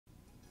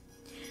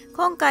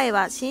今回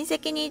は親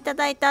戚にいた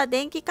だいた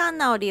電気カン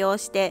ナを利用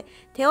して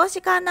手押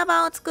しカンナ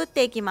盤を作っ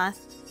ていきま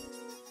す。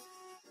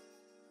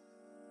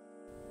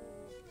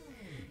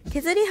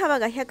削り幅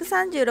が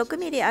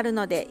 136mm ある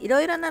ので、い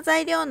ろいろな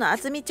材料の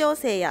厚み調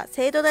整や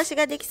精度出し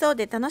ができそう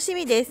で楽し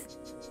みです。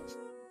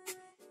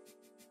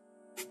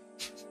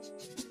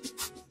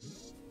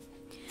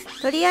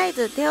とりあえ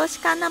ず手押し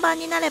カンナ盤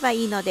になれば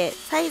いいので、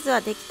サイズ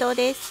は適当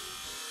です。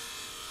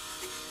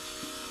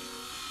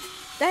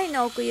台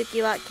の奥行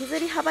きは削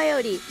り幅よ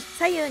り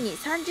左右に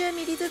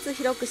 30mm ずつ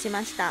広くし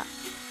ました。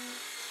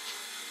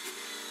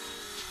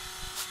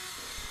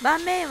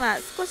盤面は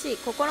少し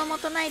心も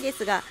とないで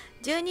すが、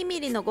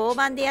12mm の合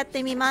板でやっ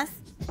てみま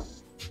す。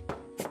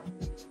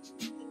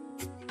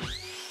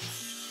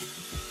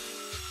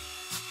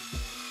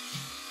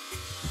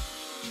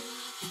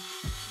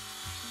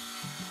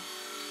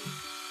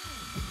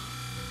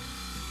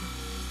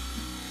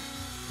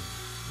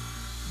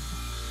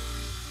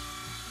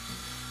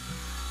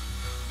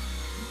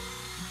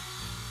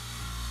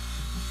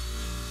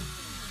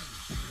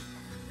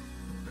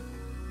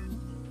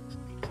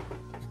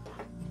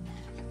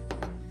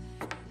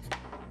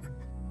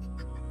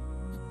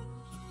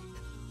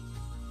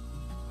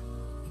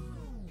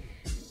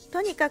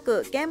とにか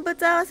く現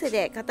物合わせ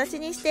で形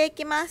にしてい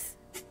きます。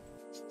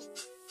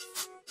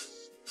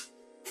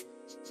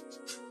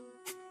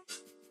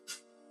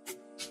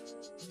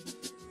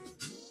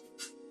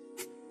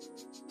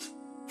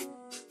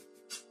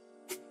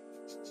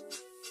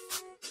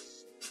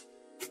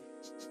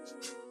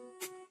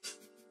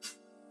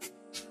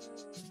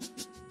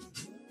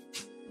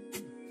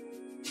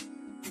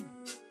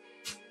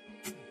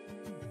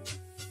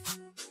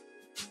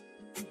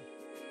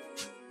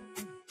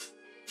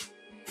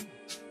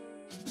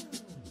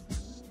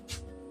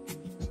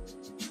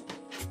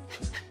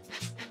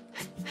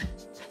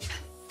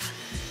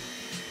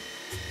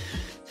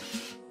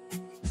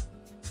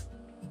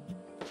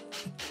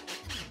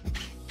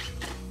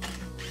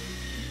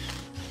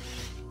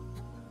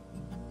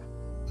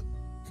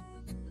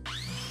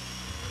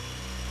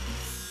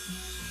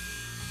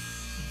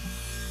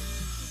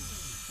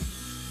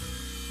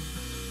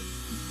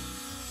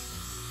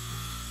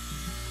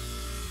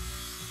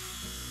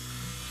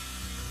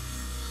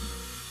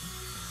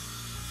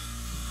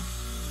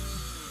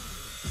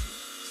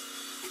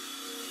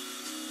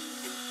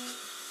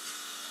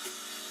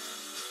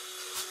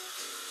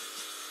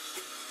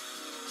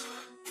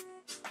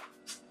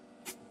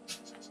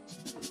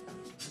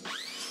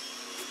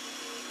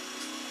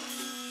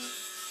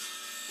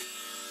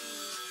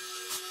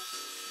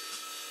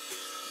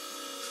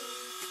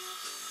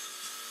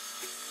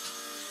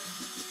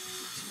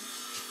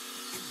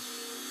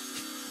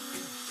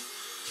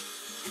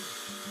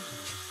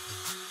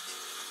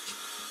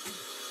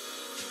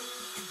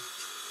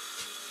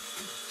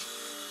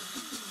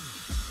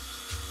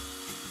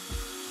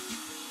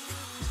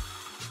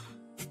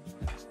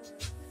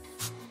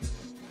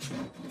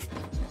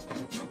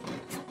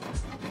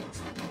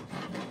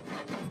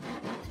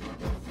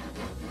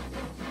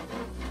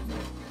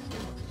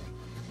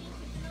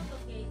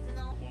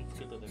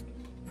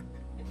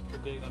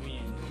時計が見え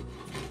ん。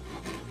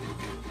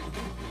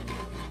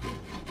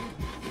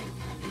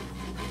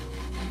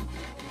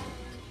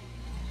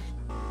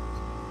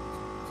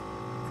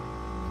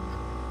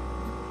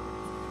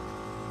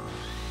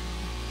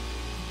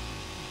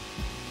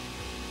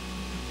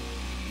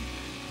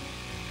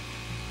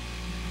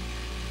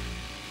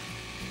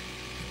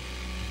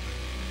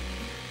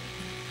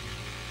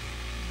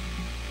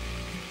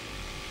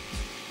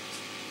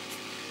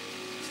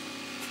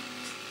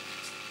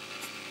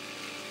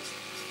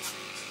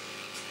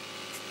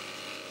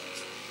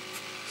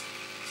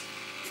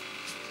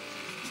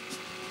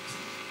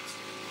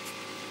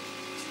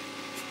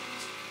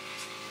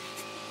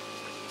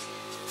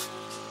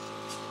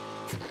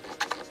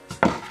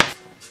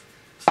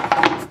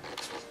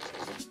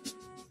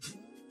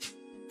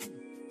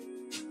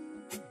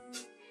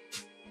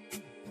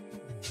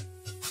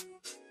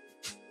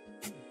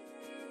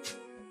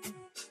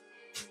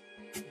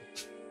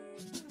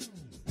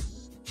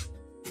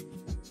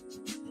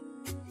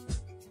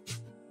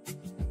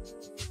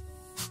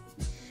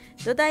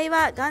土台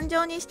は頑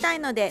丈にしたい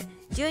ので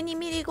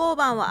 12mm 合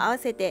板を合わ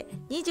せて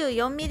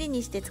 24mm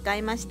にして使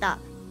いました。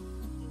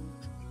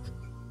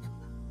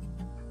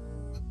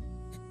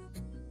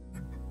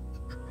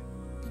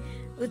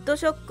ウッド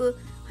ショック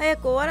早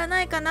く終わら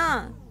ないか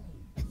な。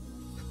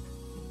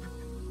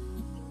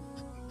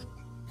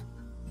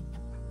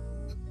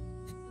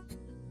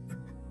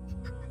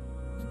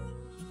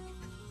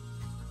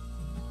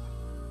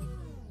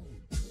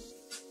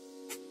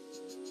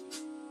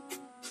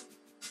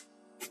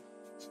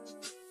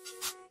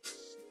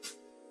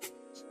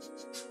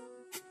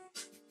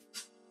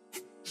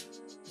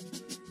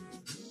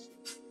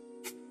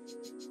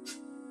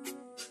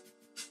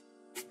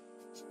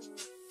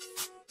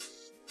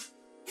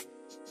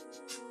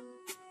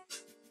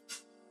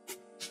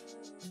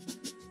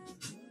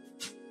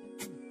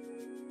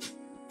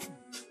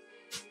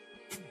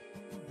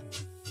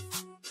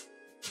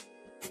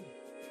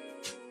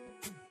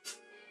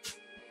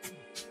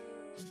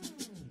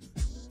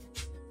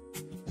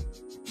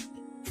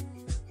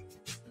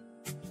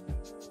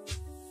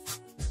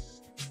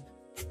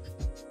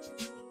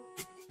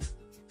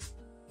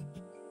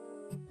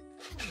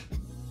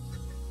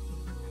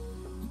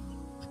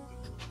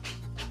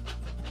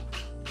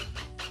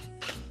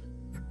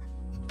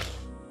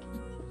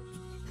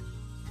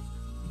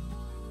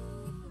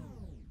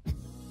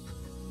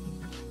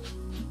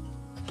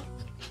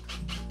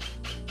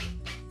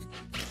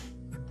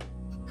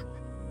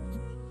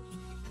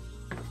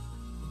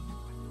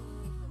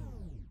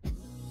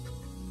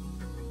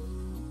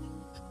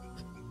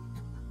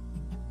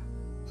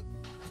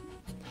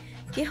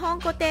基本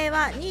固定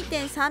は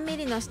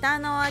 2.3mm の下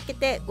穴を開け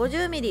て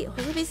 50mm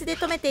細ビスで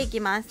留めていき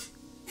ま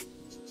す。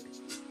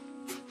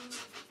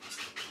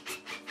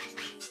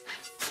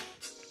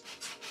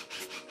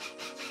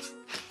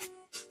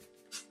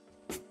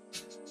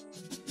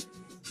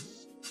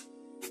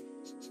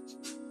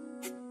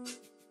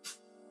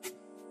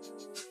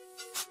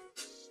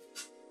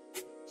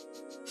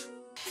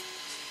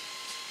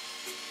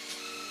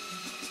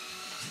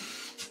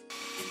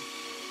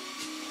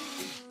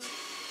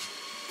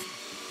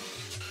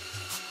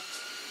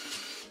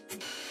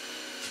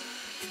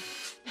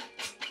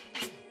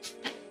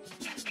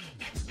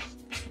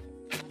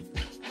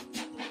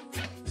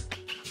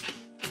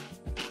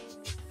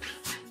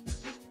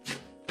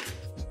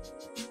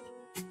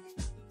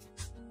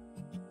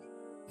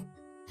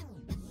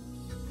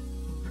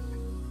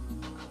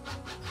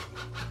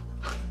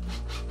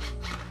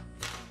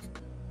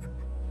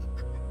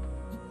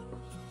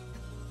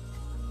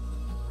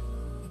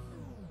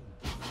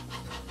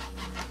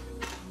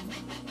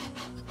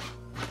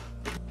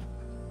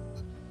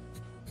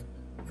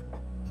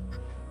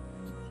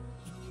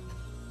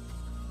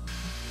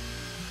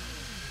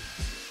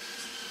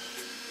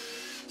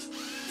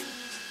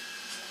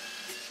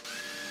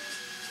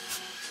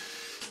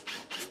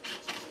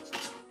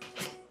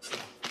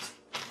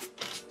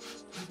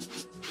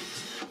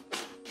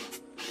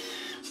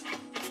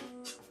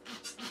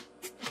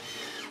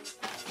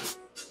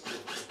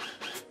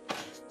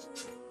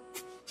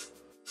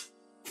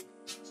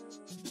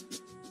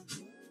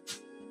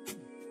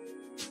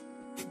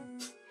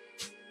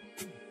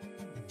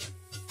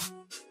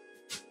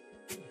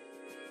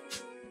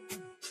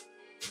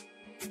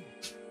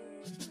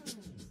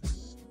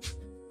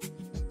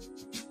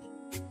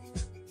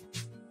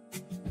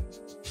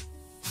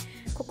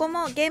ここ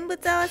も現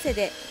物合わせ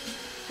で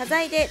端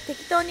材で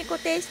適当に固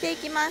定してい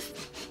きま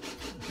す。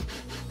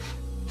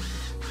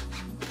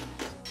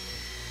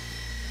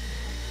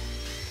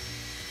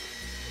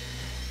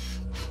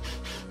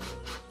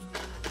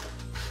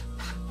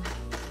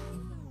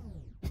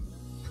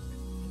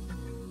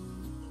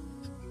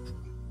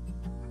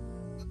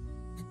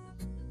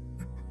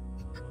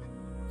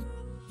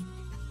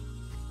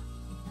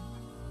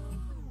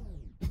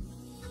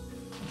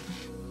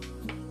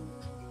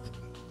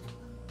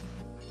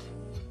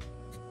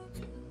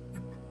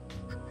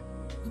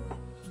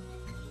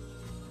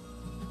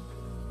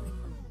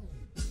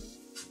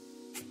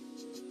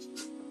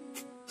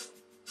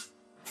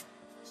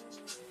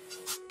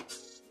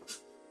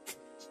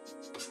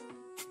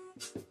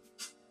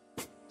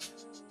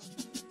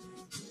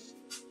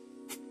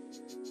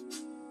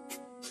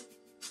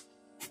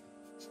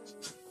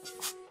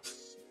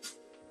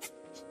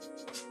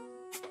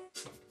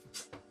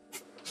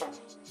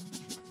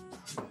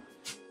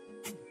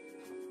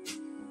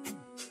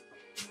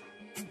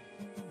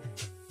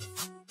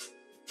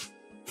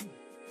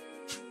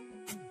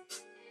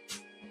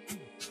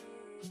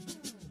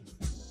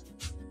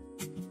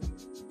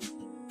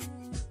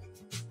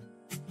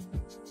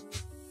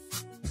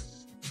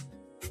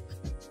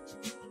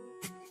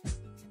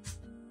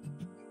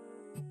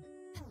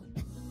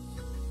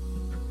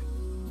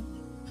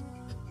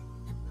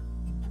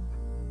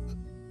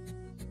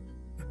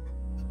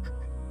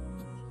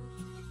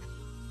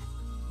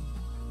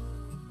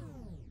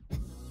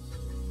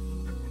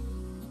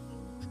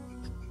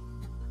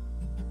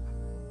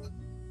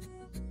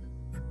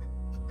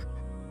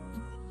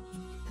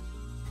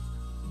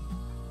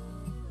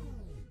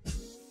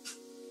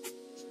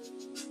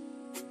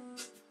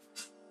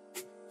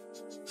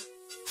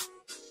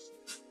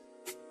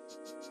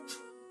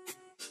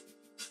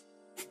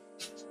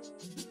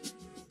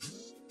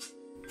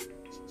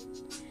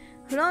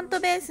フロント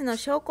ベースの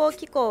昇降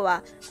機構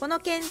はこの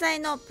建材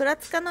のプラ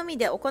ツカのみ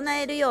で行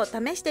えるよう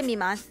試してみ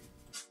ます。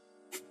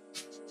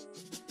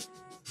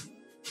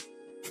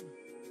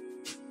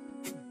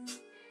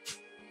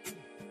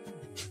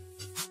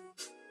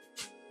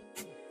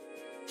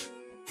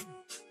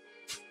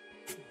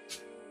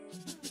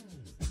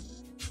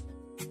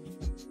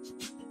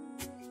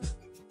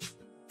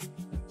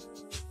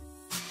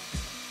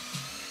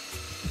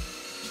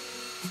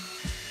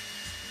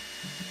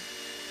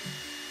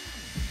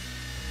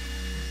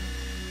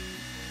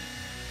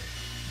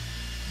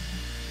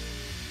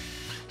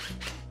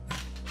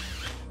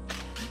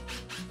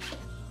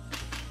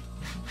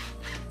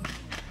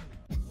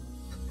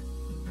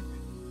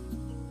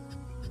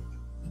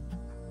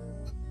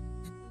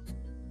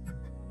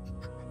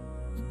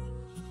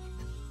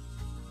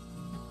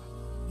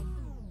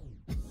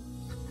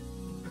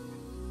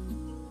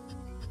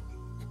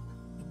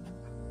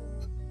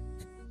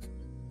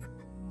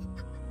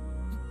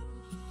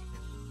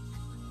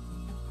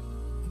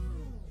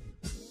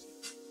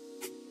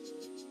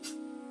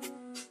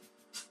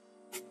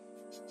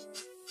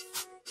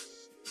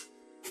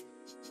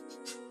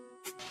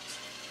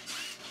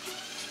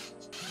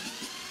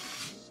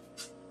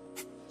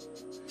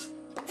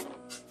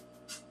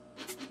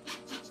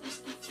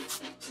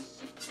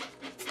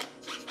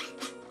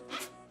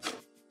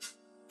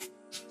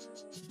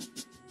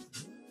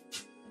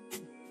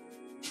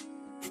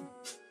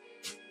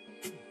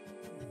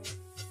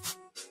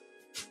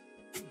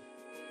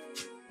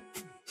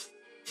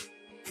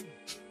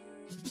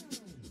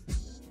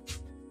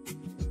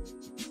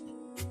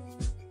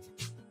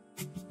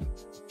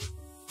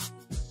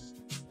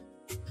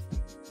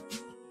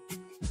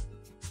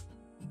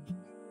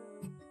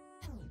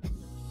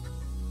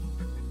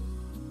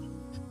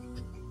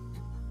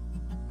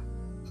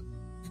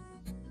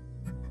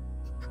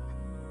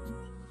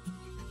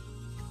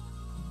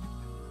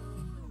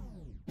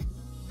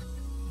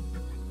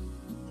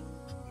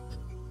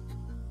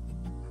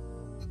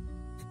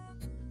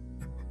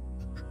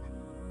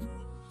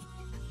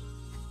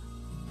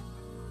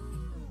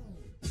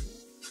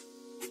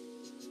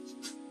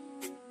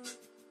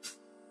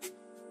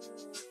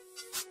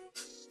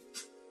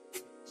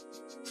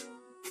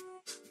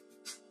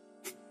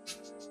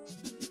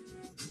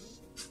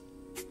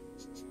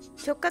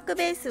直角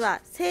ベースは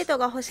精度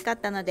が欲しかっ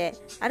たので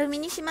アルミ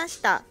にしま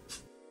した。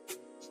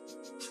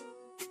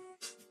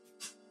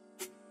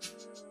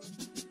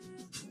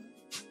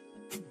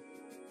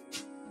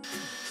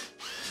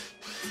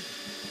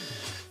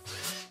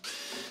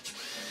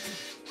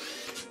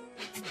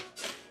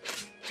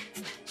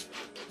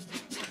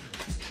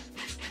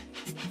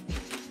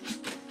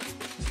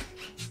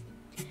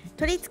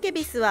取り付け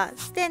ビスは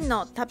ステン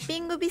のタッピ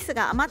ングビス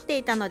が余って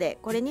いたので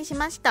これにし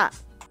ました。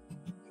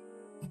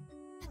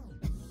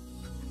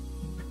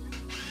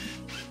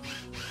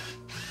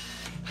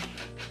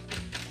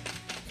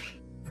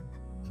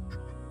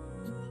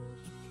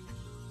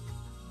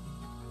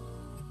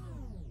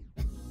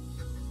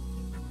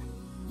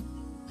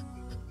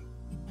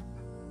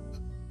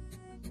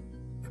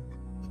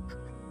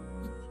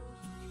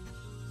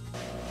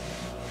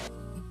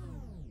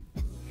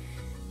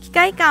機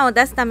械感を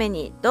出すため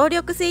に動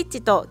力スイッ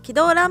チと起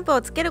動ランプ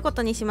をつけるこ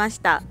とにしまし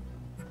た。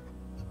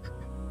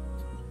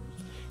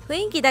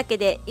雰囲気だけ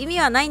で意味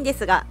はないんで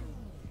すが、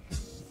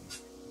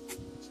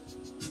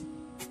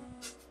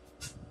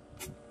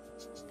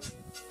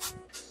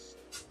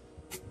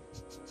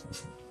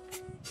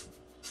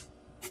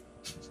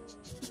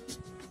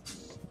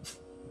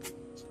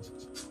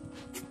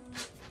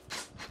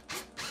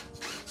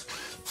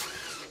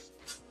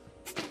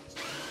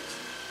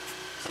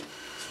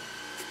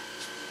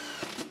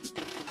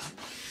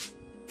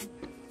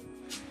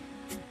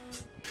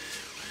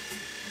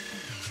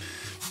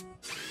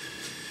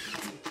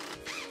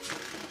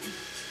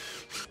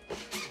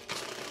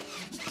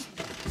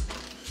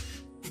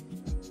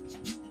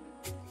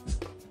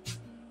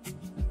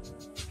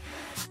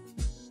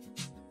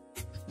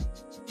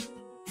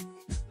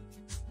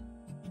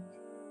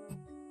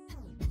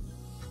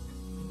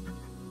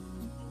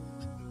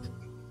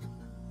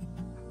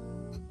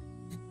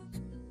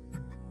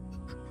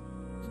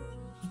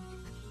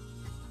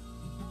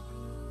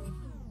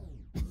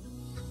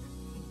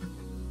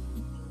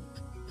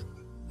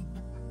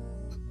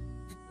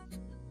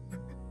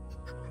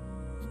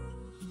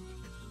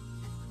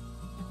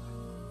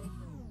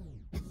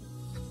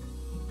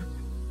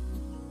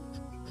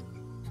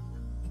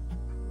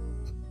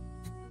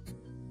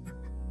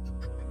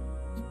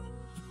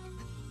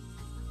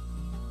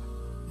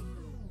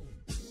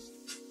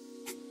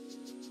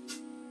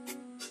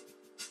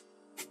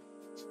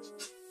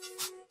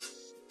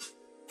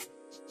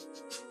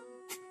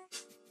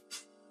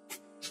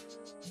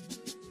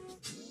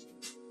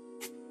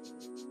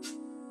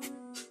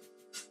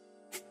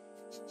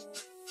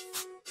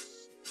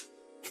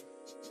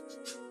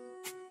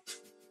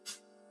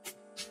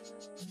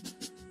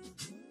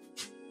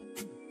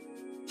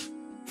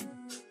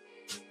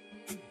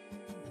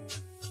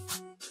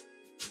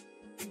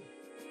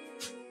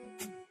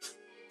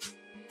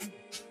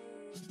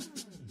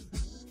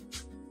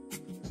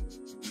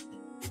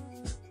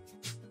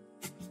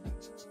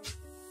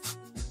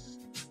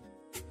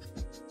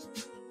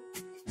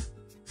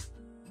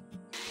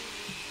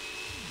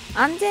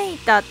安全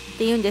板っ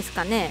ていうんです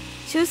かね、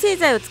集成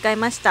材を使い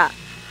ました。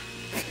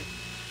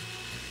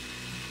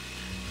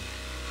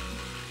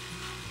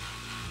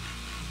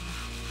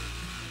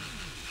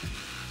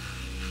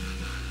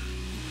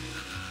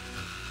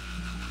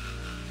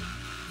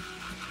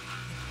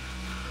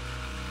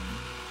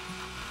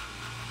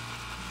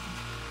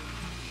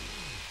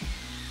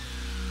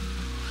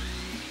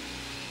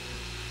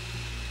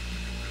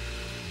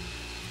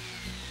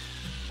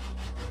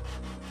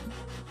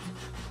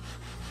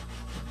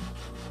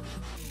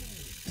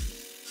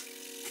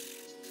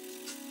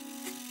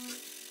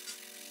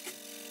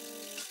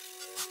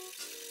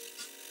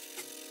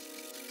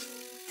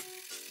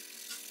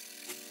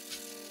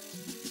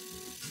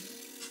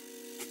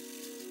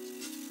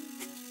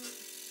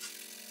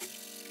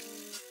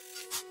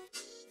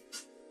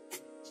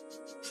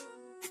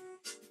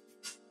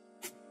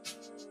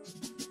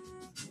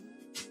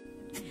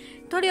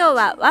塗料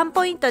はワン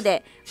ポイント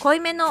で濃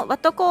いめのワ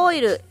トコオイ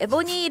ルエ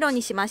ボニー色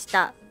にしまし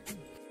た。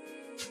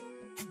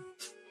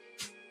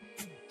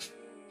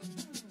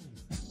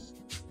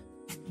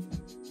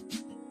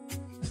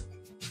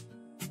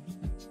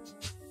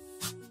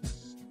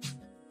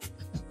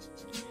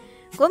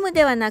ゴム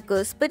ではな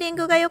くスプリン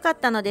グが良かっ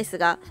たのです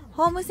が、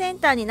ホームセン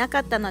ターになか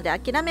ったので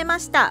諦めま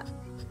した。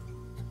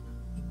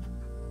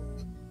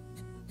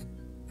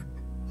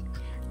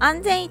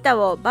安全板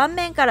を盤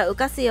面から浮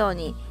かすよう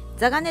に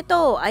座金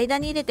等を間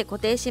に入れて固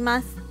定し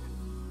ます。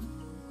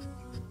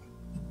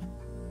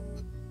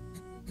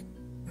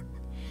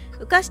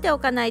浮かしてお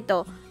かない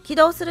と起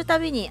動するた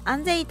びに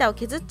安全板を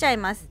削っちゃい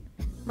ます。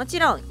もち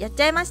ろんやっ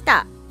ちゃいまし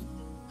た。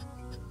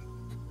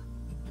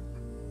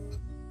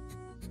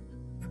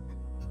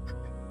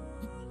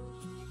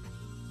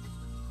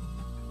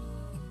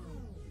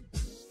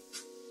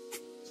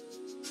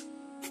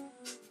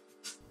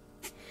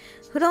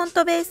フロン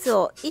トベース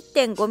を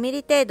 1.5 ミ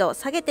リ程度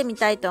下げてみ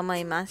たいと思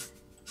います。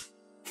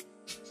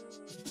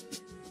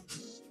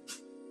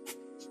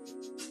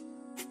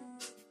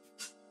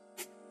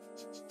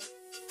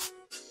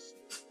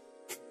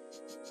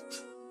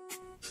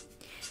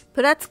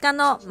プラツカ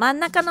の真ん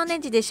中のネ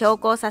ジで昇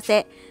降さ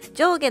せ、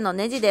上下の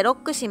ネジでロッ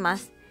クしま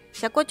す。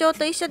車庫帳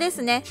と一緒で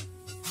すね。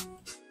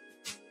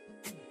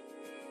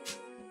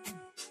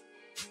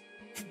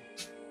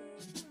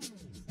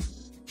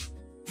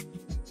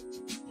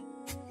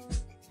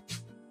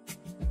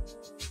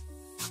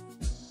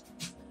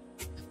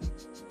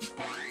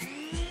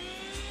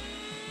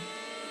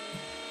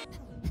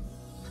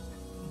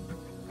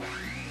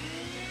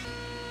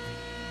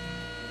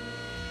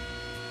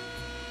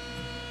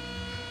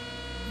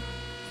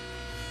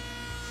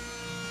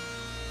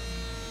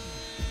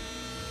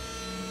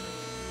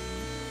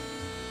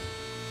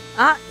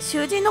あ、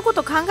囚人のこ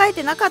と考え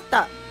てなかっ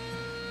た。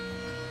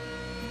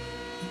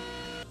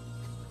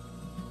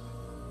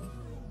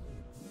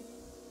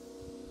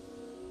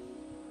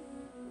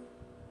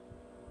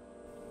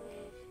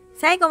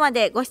最後ま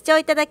でご視聴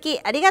いただ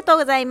きありがとう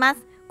ございま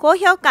す。高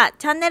評価、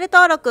チャンネル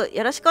登録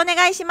よろしくお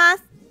願いしま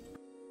す。